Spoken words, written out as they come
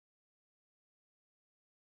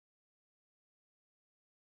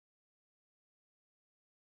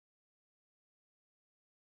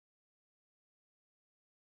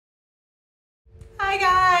Hi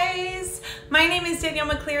guys, my name is Danielle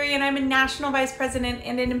McCleerey and I'm a National Vice President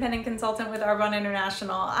and Independent Consultant with Arbonne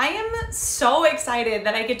International. I am so excited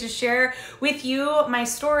that I get to share with you my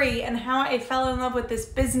story and how I fell in love with this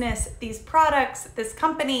business, these products, this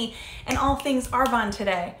company, and all things Arbonne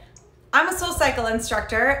today. I'm a SoulCycle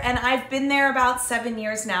instructor and I've been there about 7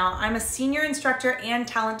 years now. I'm a senior instructor and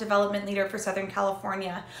talent development leader for Southern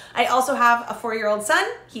California. I also have a 4-year-old son.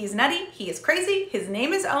 He's nutty, he is crazy, his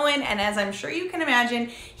name is Owen, and as I'm sure you can imagine,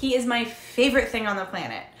 he is my favorite thing on the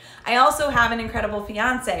planet. I also have an incredible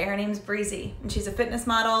fiance. Her name's Breezy, and she's a fitness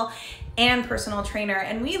model and personal trainer,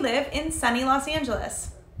 and we live in sunny Los Angeles.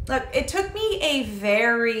 Look, it took me a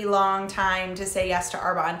very long time to say yes to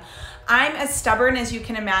Arbonne. I'm as stubborn as you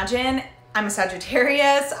can imagine. I'm a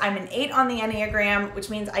Sagittarius. I'm an 8 on the Enneagram, which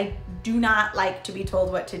means I do not like to be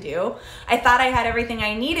told what to do. I thought I had everything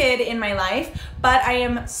I needed in my life, but I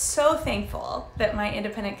am so thankful that my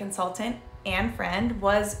independent consultant and friend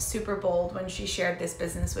was super bold when she shared this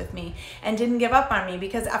business with me and didn't give up on me,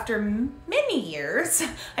 because after many years,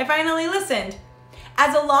 I finally listened.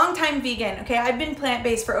 As a longtime vegan, okay, I've been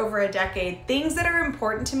plant-based for over a decade. Things that are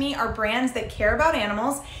important to me are brands that care about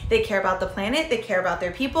animals, they care about the planet, they care about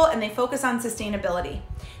their people, and they focus on sustainability.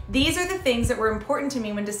 These are the things that were important to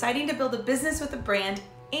me when deciding to build a business with a brand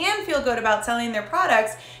and feel good about selling their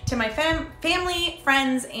products to my family,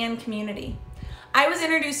 friends, and community. I was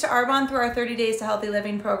introduced to Arbonne through our 30 Days to Healthy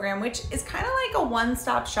Living program, which is kind of like a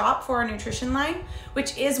one-stop shop for our nutrition line,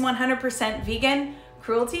 which is 100% vegan,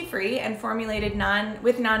 cruelty-free, and formulated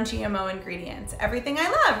with non-GMO ingredients. Everything I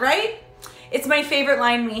love, right? It's my favorite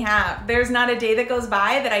line we have. There's not a day that goes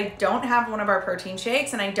by that I don't have one of our protein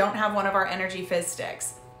shakes and I don't have one of our energy fizz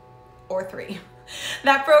sticks, or 3.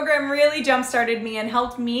 That program really jump-started me and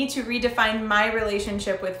helped me to redefine my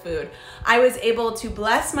relationship with food. I was able to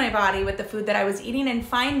bless my body with the food that I was eating and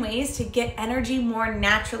find ways to get energy more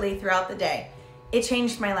naturally throughout the day. It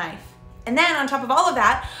changed my life. And then on top of all of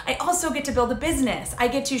that, I also get to build a business. I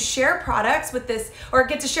get to share products with this, or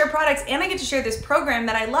get to share products, and I get to share this program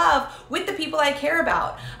that I love with the people I care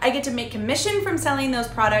about. I get to make commission from selling those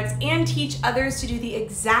products and teach others to do the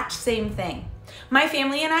exact same thing. My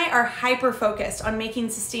family and I are hyper-focused on making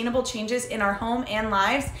sustainable changes in our home and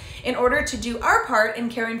lives in order to do our part in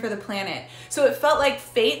caring for the planet. So it felt like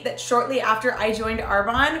fate that shortly after I joined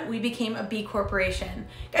Arbonne, we became a B corporation.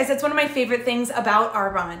 Guys, that's one of my favorite things about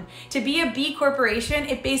Arbonne. To be a B corporation,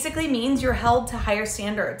 it basically means you're held to higher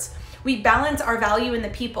standards. We balance our value in the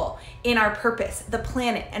people, in our purpose, the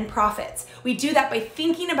planet, and profits. We do that by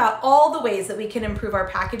thinking about all the ways that we can improve our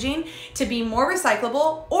packaging to be more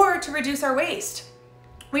recyclable or to reduce our waste.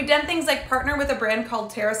 We've done things like partner with a brand called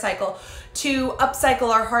TerraCycle to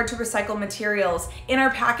upcycle our hard to recycle materials. In our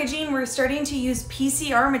packaging, we're starting to use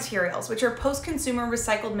PCR materials, which are post-consumer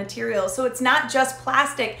recycled materials. So it's not just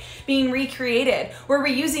plastic being recreated. We're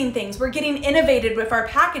reusing things. We're getting innovative with our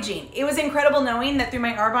packaging. It was incredible knowing that through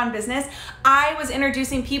my Arbonne business, I was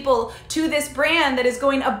introducing people to this brand that is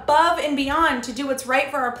going above and beyond to do what's right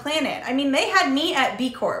for our planet. I mean, they had me at B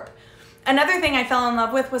Corp. Another thing I fell in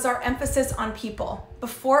love with was our emphasis on people.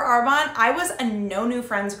 Before Arbonne, I was a no new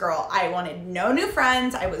friends girl. I wanted no new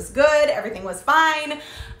friends. I was good. Everything was fine.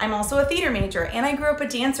 I'm also a theater major and I grew up a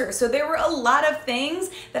dancer. So there were a lot of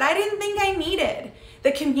things that I didn't think I needed.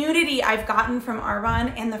 The community I've gotten from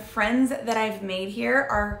Arbonne and the friends that I've made here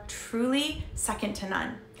are truly second to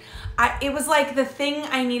none. It was like the thing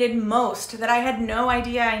I needed most that I had no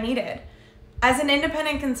idea I needed. As an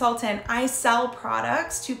independent consultant, I sell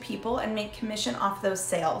products to people and make commission off those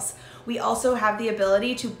sales. We also have the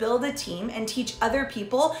ability to build a team and teach other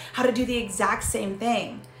people how to do the exact same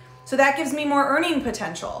thing. So that gives me more earning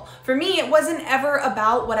potential. For me, it wasn't ever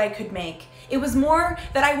about what I could make. It was more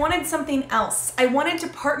that I wanted something else. I wanted to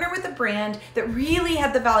partner with a brand that really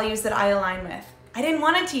had the values that I align with. I didn't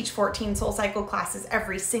want to teach 14 SoulCycle classes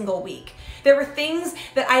every single week. There were things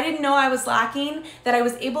that I didn't know I was lacking that I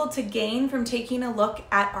was able to gain from taking a look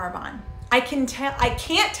at Arbonne. I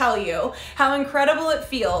can't tell you how incredible it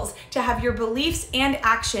feels to have your beliefs and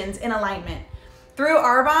actions in alignment. Through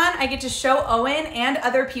Arbonne, I get to show Owen and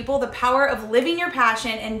other people the power of living your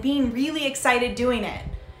passion and being really excited doing it.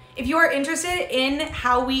 If you are interested in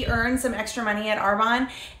how we earn some extra money at Arbonne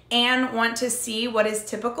and want to see what is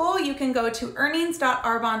typical, you can go to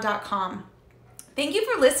earnings.arbonne.com. Thank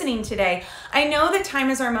you for listening today. I know that time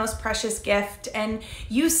is our most precious gift, and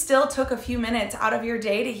you still took a few minutes out of your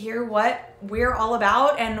day to hear what we're all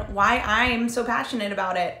about and why I'm so passionate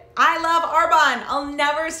about it. I love Arbonne. I'll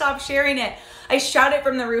never stop sharing it. I shout it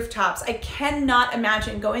from the rooftops. I cannot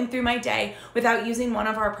imagine going through my day without using one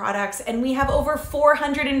of our products. And we have over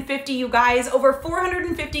 450, you guys, over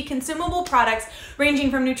 450 consumable products ranging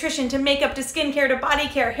from nutrition to makeup to skincare to body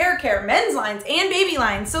care, hair care, men's lines, and baby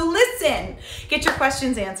lines. So listen, get your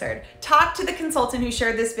questions answered. Talk to the consultant who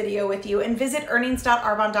shared this video with you and visit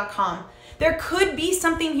earnings.arbonne.com. There could be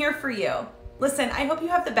something here for you. Listen, I hope you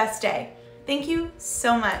have the best day. Thank you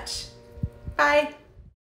so much. Bye.